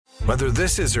Whether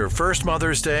this is her first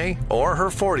Mother's Day or her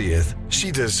 40th, she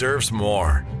deserves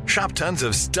more. Shop tons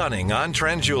of stunning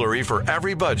on-trend jewelry for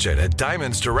every budget at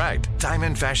Diamonds Direct.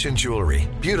 Diamond fashion jewelry,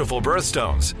 beautiful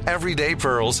birthstones, everyday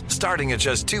pearls starting at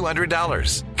just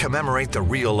 $200. Commemorate the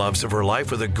real loves of her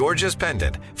life with a gorgeous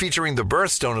pendant featuring the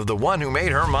birthstone of the one who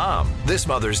made her mom. This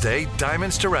Mother's Day,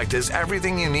 Diamonds Direct is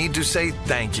everything you need to say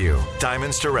thank you.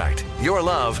 Diamonds Direct. Your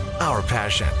love, our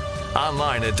passion.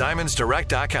 Online at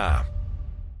diamondsdirect.com.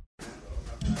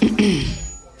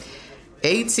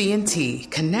 AT&T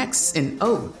connects an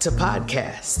ode to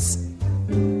podcasts.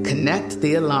 Connect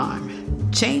the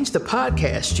alarm. Change the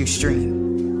podcast you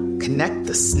stream. Connect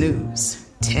the snooze.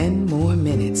 10 more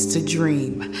minutes to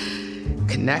dream.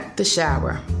 Connect the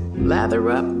shower. Lather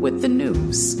up with the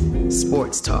news.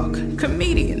 Sports talk,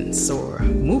 comedians, or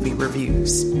movie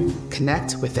reviews.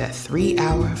 Connect with that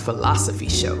 3-hour philosophy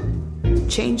show.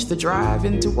 Change the drive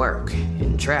into work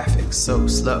in traffic so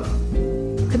slow.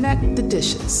 Connect the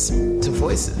dishes to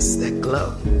voices that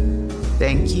glow.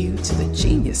 Thank you to the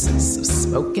geniuses of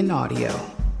spoken audio.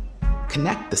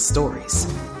 Connect the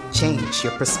stories. Change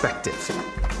your perspective.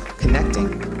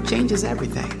 Connecting changes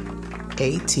everything.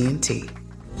 AT&T.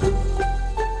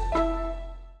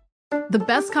 The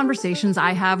best conversations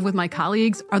I have with my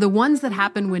colleagues are the ones that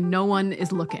happen when no one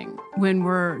is looking, when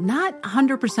we're not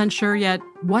 100% sure yet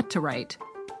what to write.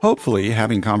 Hopefully,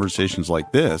 having conversations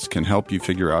like this can help you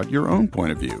figure out your own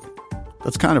point of view.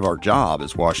 That's kind of our job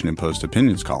as Washington Post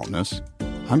opinions columnists.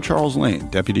 I'm Charles Lane,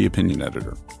 Deputy Opinion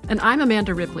Editor. And I'm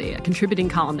Amanda Ripley, a contributing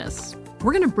columnist.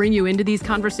 We're going to bring you into these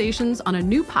conversations on a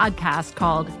new podcast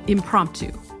called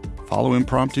Impromptu. Follow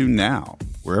Impromptu now,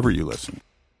 wherever you listen.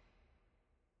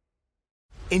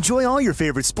 Enjoy all your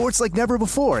favorite sports like never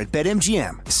before at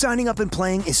BetMGM. Signing up and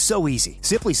playing is so easy.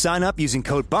 Simply sign up using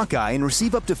code Buckeye and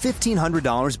receive up to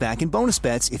 $1,500 back in bonus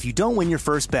bets if you don't win your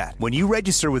first bet. When you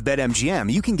register with BetMGM,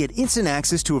 you can get instant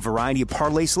access to a variety of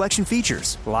parlay selection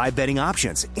features, live betting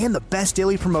options, and the best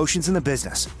daily promotions in the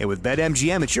business. And with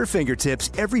BetMGM at your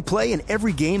fingertips, every play and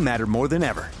every game matter more than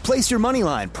ever. Place your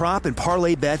moneyline, prop, and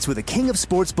parlay bets with the king of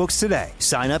sportsbooks today.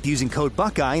 Sign up using code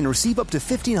Buckeye and receive up to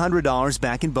 $1,500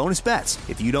 back in bonus bets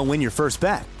if you don't win your first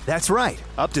bet. That's right,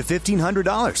 up to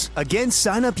 $1,500. Again,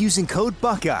 sign up using code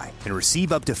Buckeye and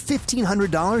receive up to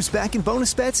 $1,500 back in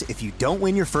bonus bets if you don't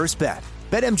win your first bet.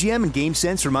 BetMGM and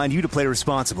GameSense remind you to play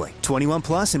responsibly. 21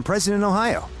 plus and present in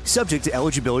Ohio. Subject to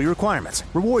eligibility requirements.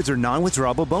 Rewards are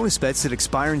non-withdrawable bonus bets that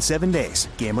expire in 7 days.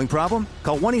 Gambling problem?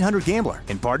 Call 1-800-GAMBLER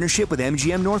in partnership with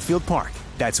MGM Northfield Park.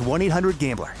 That's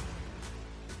 1-800-GAMBLER.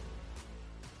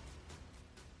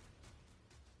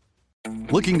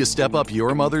 Looking to step up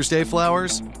your Mother's Day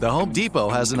flowers? The Home Depot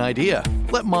has an idea.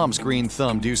 Let Mom's green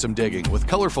thumb do some digging with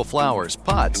colorful flowers,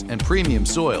 pots, and premium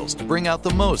soils to bring out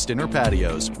the most in her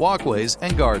patios, walkways,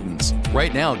 and gardens.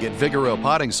 Right now, get Vigoro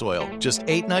potting soil, just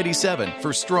 $8.97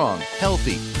 for strong,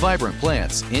 healthy, vibrant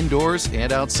plants indoors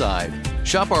and outside.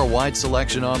 Shop our wide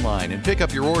selection online and pick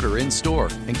up your order in-store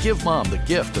and give Mom the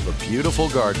gift of a beautiful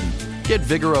garden. Get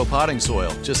Vigoro potting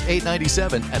soil, just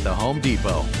 $8.97 at the Home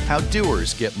Depot. How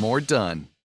doers get more done.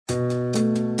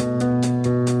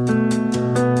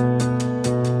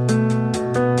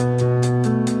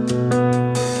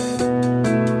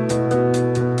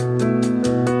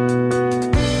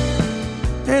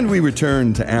 And we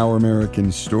return to Our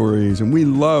American Stories, and we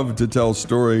love to tell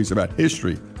stories about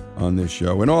history on this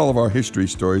show. And all of our history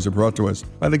stories are brought to us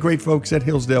by the great folks at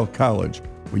Hillsdale College,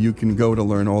 where you can go to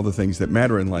learn all the things that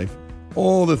matter in life,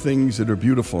 all the things that are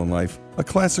beautiful in life, a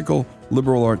classical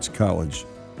liberal arts college.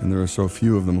 And there are so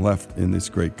few of them left in this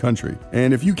great country.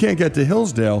 And if you can't get to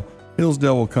Hillsdale,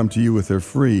 Hillsdale will come to you with their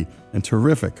free and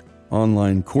terrific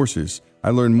online courses. I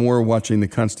learned more watching the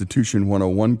Constitution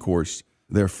 101 course,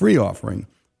 their free offering,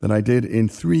 than I did in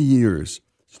 3 years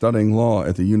studying law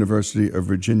at the University of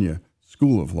Virginia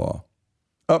School of Law.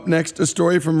 Up next, a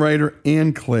story from writer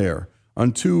Anne Claire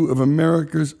on two of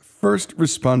America's first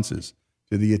responses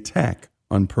to the attack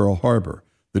on Pearl Harbor,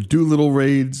 the Doolittle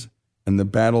raids and the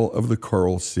Battle of the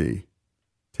Coral Sea.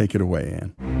 Take it away,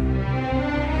 Anne.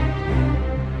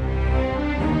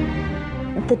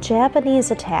 The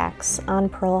Japanese attacks on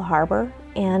Pearl Harbor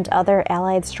and other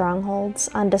Allied strongholds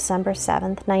on December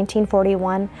 7th,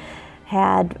 1941,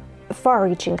 had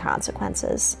far-reaching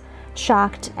consequences.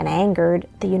 Shocked and angered,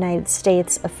 the United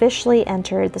States officially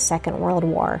entered the Second World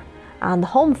War. On the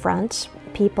home front,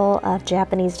 people of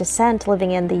Japanese descent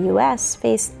living in the U.S.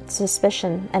 faced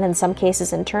suspicion and in some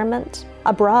cases internment.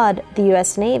 Abroad, the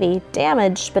U.S. Navy,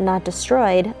 damaged but not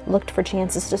destroyed, looked for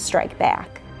chances to strike back.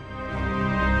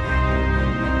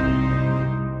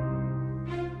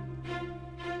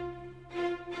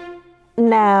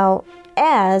 Now,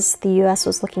 as the U.S.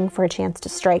 was looking for a chance to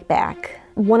strike back.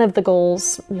 One of the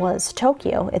goals was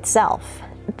Tokyo itself.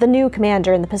 The new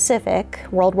commander in the Pacific,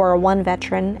 World War I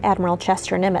veteran Admiral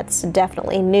Chester Nimitz,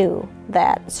 definitely knew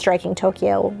that striking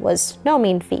Tokyo was no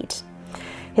mean feat.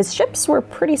 His ships were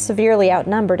pretty severely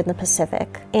outnumbered in the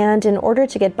Pacific, and in order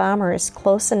to get bombers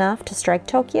close enough to strike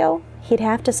Tokyo, he'd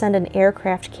have to send an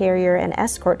aircraft carrier and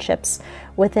escort ships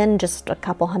within just a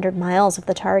couple hundred miles of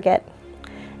the target.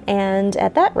 And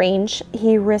at that range,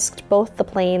 he risked both the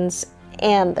planes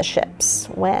and the ships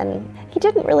when he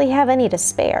didn't really have any to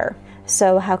spare.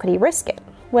 So how could he risk it?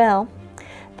 Well,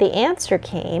 the answer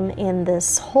came in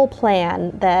this whole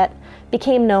plan that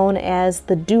became known as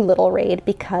the Doolittle Raid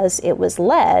because it was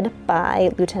led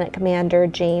by Lieutenant Commander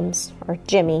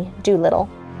Jimmy Doolittle.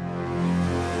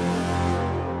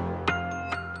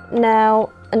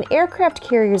 Now, an aircraft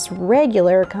carrier's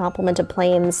regular complement of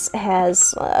planes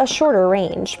has a shorter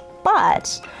range,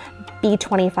 but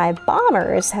B-25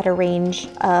 bombers had a range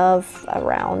of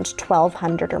around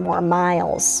 1,200 or more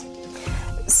miles.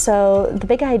 So the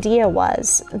big idea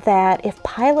was that if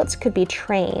pilots could be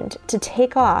trained to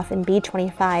take off in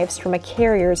B-25s from a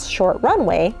carrier's short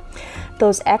runway,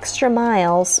 those extra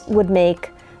miles would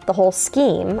make the whole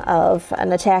scheme of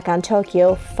an attack on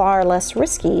Tokyo far less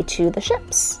risky to the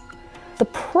ships. The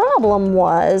problem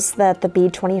was that the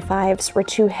B-25s were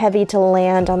too heavy to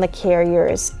land on the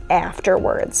carriers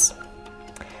afterwards.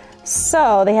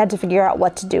 So they had to figure out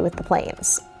what to do with the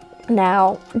planes.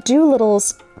 Now,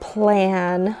 Doolittle's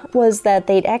plan was that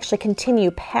they'd actually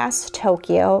continue past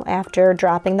Tokyo after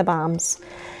dropping the bombs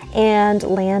and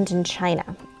land in China.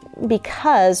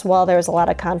 Because while there was a lot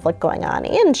of conflict going on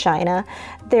in China,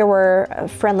 there were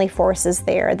friendly forces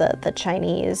there. The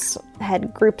Chinese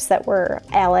had groups that were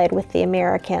allied with the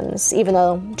Americans. Even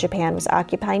though Japan was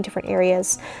occupying different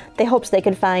areas, they hoped they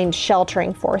could find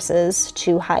sheltering forces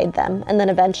to hide them, and then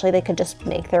eventually they could just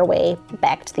make their way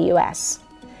back to the U.S.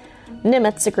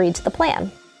 Nimitz agreed to the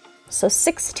plan. So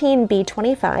 16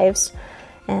 B-25s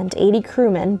and 80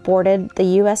 crewmen boarded the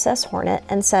USS Hornet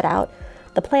and set out.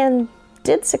 The plan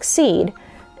did succeed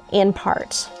in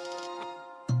part.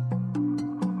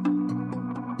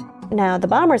 Now, the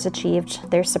bombers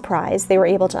achieved their surprise. They were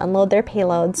able to unload their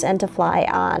payloads and to fly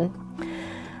on.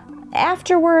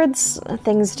 Afterwards,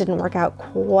 things didn't work out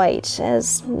quite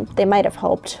as they might have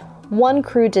hoped. One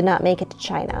crew did not make it to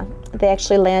China. They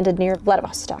actually landed near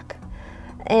Vladivostok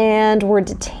and were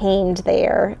detained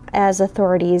there as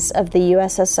authorities of the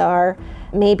USSR,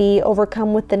 maybe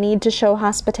overcome with the need to show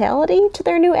hospitality to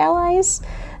their new allies,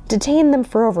 detained them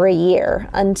for over a year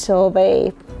until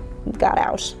they got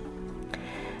out.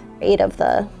 8 of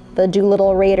the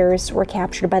Doolittle raiders were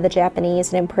captured by the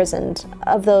Japanese and imprisoned.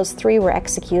 Of those, 3 were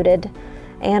executed,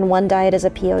 and 1 died as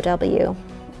a POW.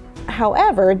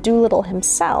 However, Doolittle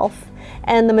himself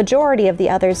and the majority of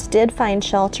the others did find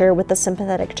shelter with the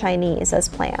sympathetic Chinese as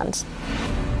planned.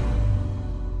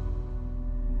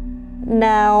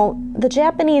 Now, the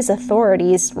Japanese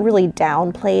authorities really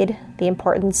downplayed the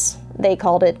importance. They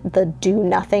called it the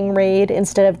Do-Nothing Raid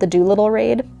instead of the Doolittle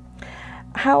Raid.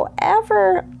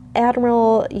 However,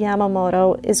 Admiral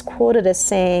Yamamoto is quoted as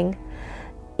saying,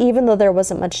 "Even though there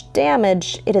wasn't much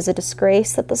damage, it is a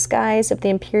disgrace that the skies of the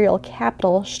imperial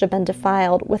capital should have been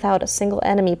defiled without a single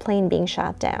enemy plane being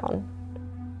shot down."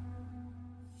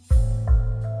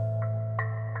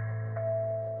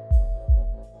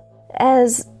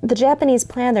 As the Japanese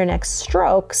planned their next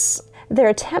strokes, their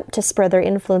attempt to spread their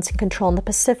influence and control in the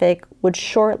Pacific would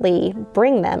shortly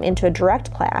bring them into a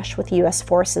direct clash with U.S.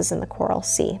 forces in the Coral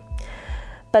Sea.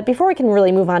 But before we can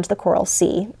really move on to the Coral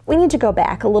Sea, we need to go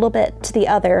back a little bit to the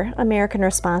other American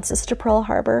responses to Pearl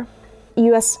Harbor.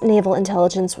 U.S. naval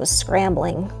intelligence was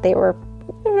scrambling. They were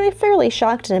fairly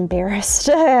shocked and embarrassed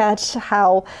at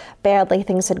how badly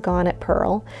things had gone at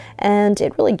Pearl, and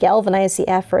it really galvanized the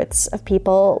efforts of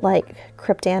people like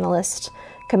cryptanalyst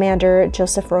Commander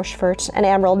Joseph Rochefort and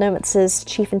Admiral Nimitz's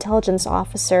Chief Intelligence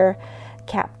Officer,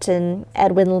 Captain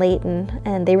Edwin Layton,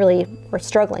 and they really were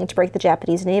struggling to break the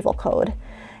Japanese naval code.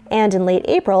 And in late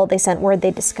April, they sent word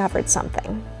they discovered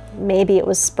something. Maybe it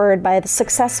was spurred by the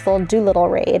successful Doolittle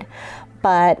raid,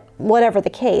 but whatever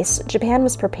the case, Japan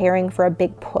was preparing for a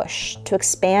big push to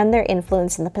expand their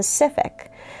influence in the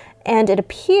Pacific, and it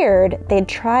appeared they'd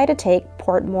try to take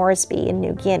Port Moresby in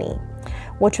New Guinea,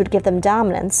 which would give them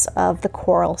dominance of the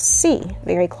Coral Sea,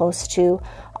 very close to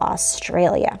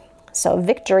Australia. So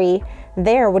victory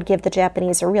there would give the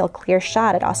Japanese a real clear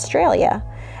shot at Australia,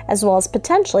 as well as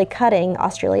potentially cutting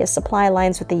Australia's supply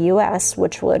lines with the U.S.,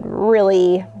 which would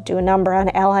really do a number on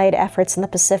Allied efforts in the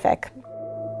Pacific.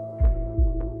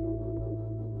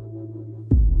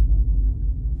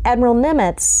 Admiral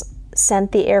Nimitz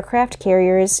sent the aircraft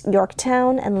carriers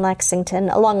Yorktown and Lexington,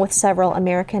 along with several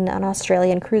American and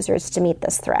Australian cruisers, to meet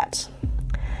this threat.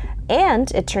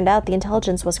 And it turned out the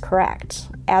intelligence was correct.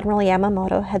 Admiral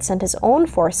Yamamoto had sent his own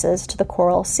forces to the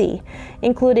Coral Sea,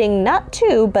 including not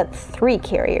 2, but 3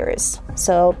 carriers.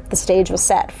 So the stage was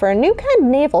set for a new kind of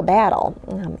naval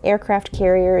battle. Aircraft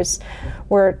carriers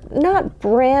were not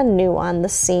brand new on the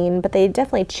scene, but they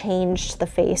definitely changed the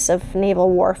face of naval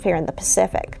warfare in the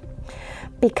Pacific,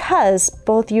 because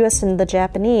both U.S. and the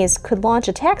Japanese could launch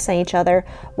attacks on each other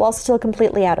while still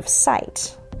completely out of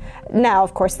sight. Now,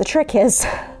 of course, the trick is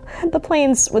the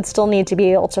planes would still need to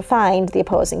be able to find the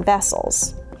opposing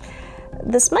vessels.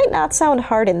 This might not sound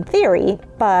hard in theory,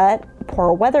 but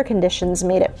poor weather conditions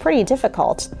made it pretty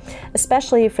difficult,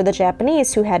 especially for the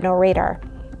Japanese, who had no radar.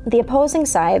 The opposing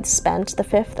sides spent the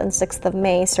 5th and 6th of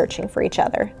May searching for each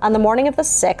other. On the morning of the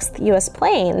 6th, U.S.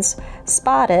 planes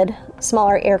spotted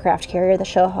smaller aircraft carrier, the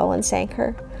Shoho, and sank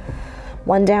her.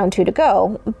 1 down, 2 to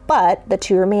go, but the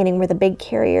 2 remaining were the big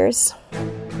carriers.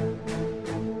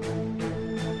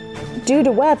 Due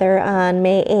to weather, on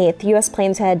May 8th, U.S.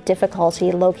 planes had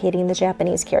difficulty locating the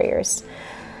Japanese carriers.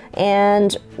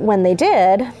 And when they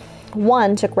did,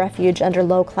 1 took refuge under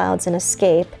low clouds and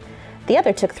escaped. The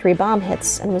other took 3 bomb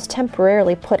hits and was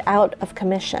temporarily put out of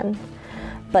commission.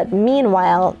 But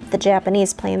meanwhile, the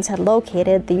Japanese planes had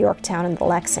located the Yorktown and the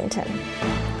Lexington.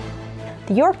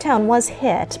 The Yorktown was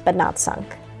hit, but not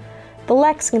sunk. The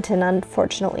Lexington,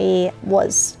 unfortunately,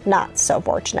 was not so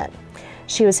fortunate.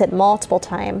 She was hit multiple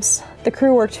times. The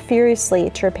crew worked furiously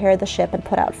to repair the ship and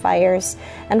put out fires,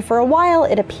 and for a while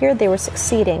it appeared they were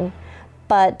succeeding.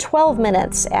 But 12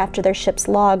 minutes after their ship's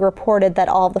log reported that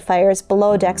all of the fires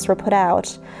below decks were put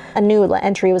out, a new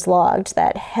entry was logged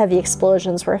that heavy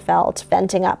explosions were felt,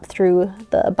 venting up through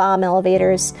the bomb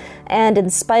elevators, and in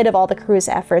spite of all the crew's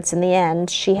efforts, in the end,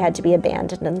 she had to be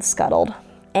abandoned and scuttled.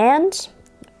 And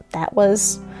that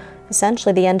was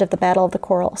essentially the end of the Battle of the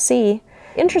Coral Sea.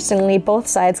 Interestingly, both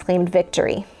sides claimed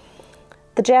victory.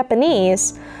 The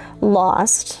Japanese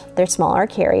lost their smaller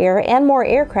carrier and more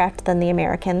aircraft than the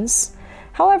Americans.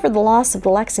 However, the loss of the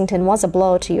Lexington was a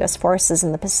blow to U.S. forces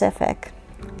in the Pacific.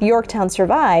 The Yorktown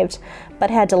survived, but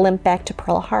had to limp back to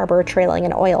Pearl Harbor trailing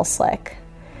an oil slick.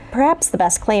 Perhaps the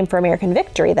best claim for American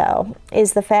victory, though,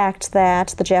 is the fact that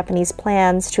the Japanese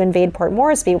plans to invade Port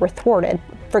Moresby were thwarted,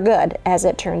 for good, as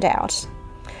it turned out.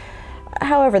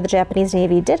 However, the Japanese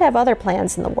Navy did have other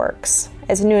plans in the works.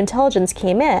 As new intelligence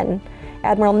came in,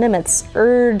 Admiral Nimitz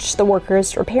urged the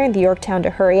workers repairing the Yorktown to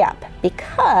hurry up,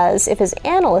 because if his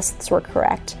analysts were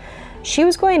correct, she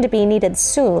was going to be needed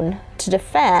soon to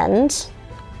defend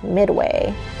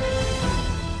Midway.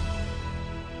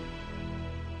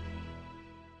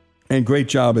 And great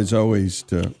job, as always,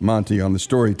 to Monty on the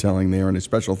storytelling there, and a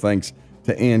special thanks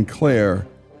to Anne Claire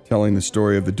telling the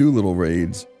story of the Doolittle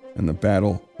raids and the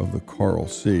Battle of the Coral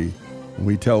Sea. And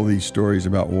we tell these stories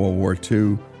about World War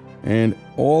II and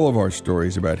all of our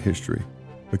stories about history,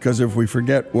 because if we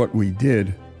forget what we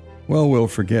did, well, we'll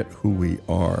forget who we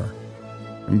are.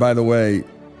 And by the way,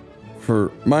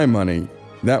 for my money,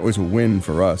 that was a win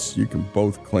for us. You can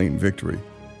both claim victory.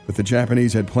 But the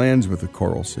Japanese had plans with the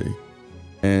Coral Sea,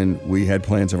 and we had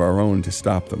plans of our own to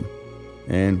stop them.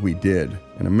 And we did.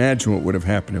 And imagine what would have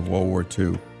happened in World War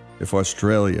II if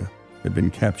Australia had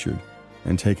been captured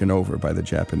and taken over by the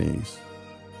Japanese.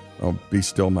 Oh, be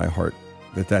still my heart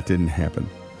that didn't happen.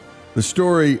 The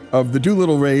story of the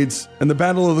Doolittle raids and the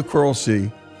Battle of the Coral Sea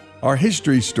are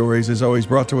history stories, as always,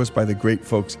 brought to us by the great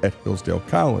folks at Hillsdale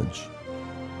College,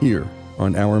 here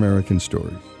on Our American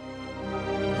Stories.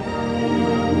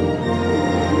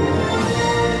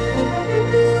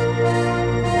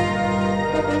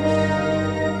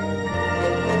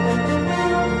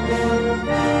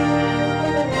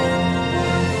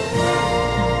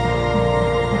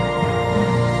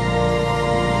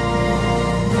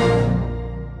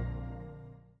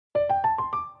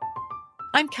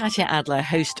 I'm Katya Adler,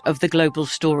 host of The Global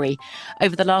Story.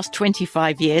 Over the last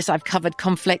 25 years, I've covered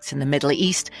conflicts in the Middle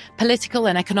East, political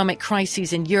and economic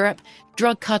crises in Europe,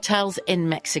 drug cartels in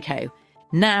Mexico.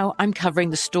 Now I'm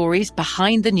covering the stories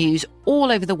behind the news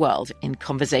all over the world in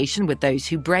conversation with those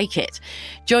who break it.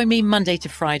 Join me Monday to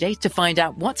Friday to find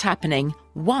out what's happening,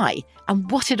 why, and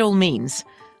what it all means.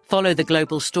 Follow The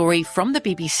Global Story from the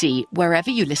BBC wherever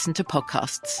you listen to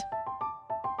podcasts.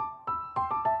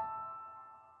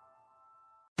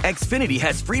 Xfinity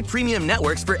has free premium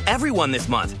networks for everyone this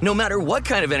month, no matter what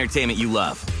kind of entertainment you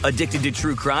love. Addicted to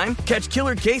true crime? Catch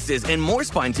killer cases and more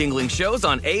spine-tingling shows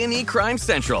on A&E Crime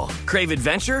Central. Crave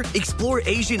adventure? Explore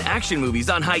Asian action movies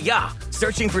on Hi-YAH.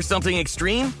 Searching for something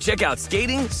extreme? Check out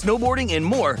skating, snowboarding, and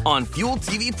more on Fuel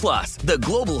TV Plus, the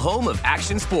global home of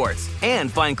action sports.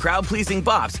 And find crowd-pleasing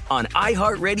bops on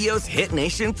iHeartRadio's Hit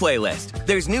Nation playlist.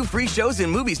 There's new free shows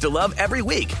and movies to love every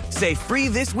week. Say free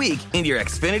this week in your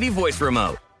Xfinity voice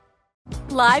remote.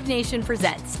 Live Nation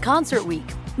presents Concert Week.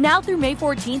 Now through May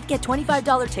 14th, get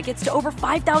 $25 tickets to over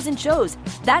 5,000 shows.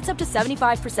 That's up to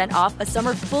 75% off a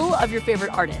summer full of your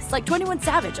favorite artists like 21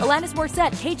 Savage, Alanis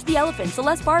Morissette, Cage the Elephant,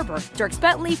 Celeste Barber, Dierks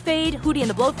Bentley, Fade, Hootie and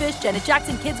the Blowfish, Janet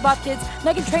Jackson, Kidz Bop Kids,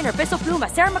 Meghan Trainor, Peso Pluma,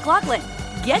 Sarah McLachlan.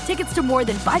 Get tickets to more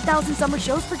than 5,000 summer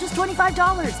shows for just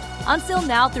 $25. Until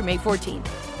now through May 14th.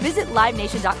 Visit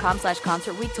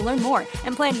LiveNation.com/Concert Week to learn more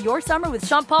and plan your summer with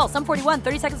Sean Paul, Sum 41,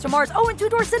 30 Seconds to Mars, and Two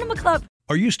Door Cinema Club.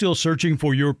 Are you still searching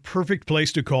for your perfect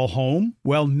place to call home?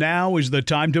 Well, now is the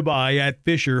time to buy at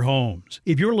Fisher Homes.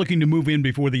 If you're looking to move in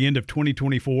before the end of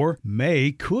 2024,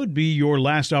 May could be your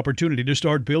last opportunity to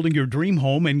start building your dream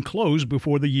home and close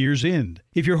before the year's end.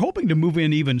 If you're hoping to move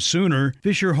in even sooner,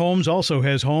 Fisher Homes also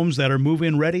has homes that are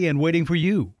move-in ready and waiting for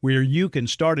you, where you can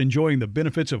start enjoying the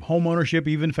benefits of homeownership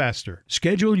even faster.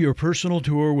 Schedule your personal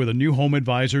tour with a new home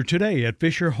advisor today at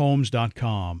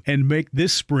FisherHomes.com and make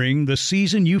this spring the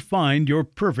season you find your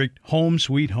perfect home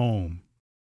sweet home.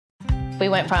 We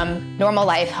went from normal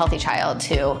life, healthy child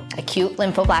to acute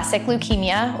lymphoblastic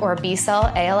leukemia, or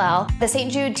B-cell ALL. The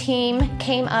St. Jude team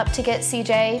came up to get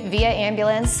CJ via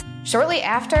ambulance. Shortly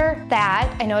after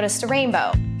that, I noticed a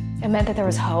rainbow. It meant that there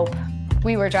was hope.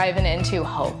 We were driving into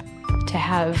hope. To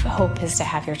have hope is to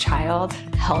have your child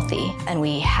healthy, and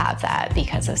we have that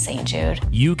because of St. Jude.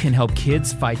 You can help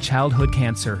kids fight childhood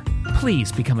cancer.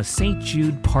 Please become a St.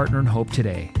 Jude Partner in Hope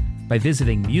today by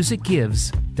visiting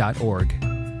musicgives.org.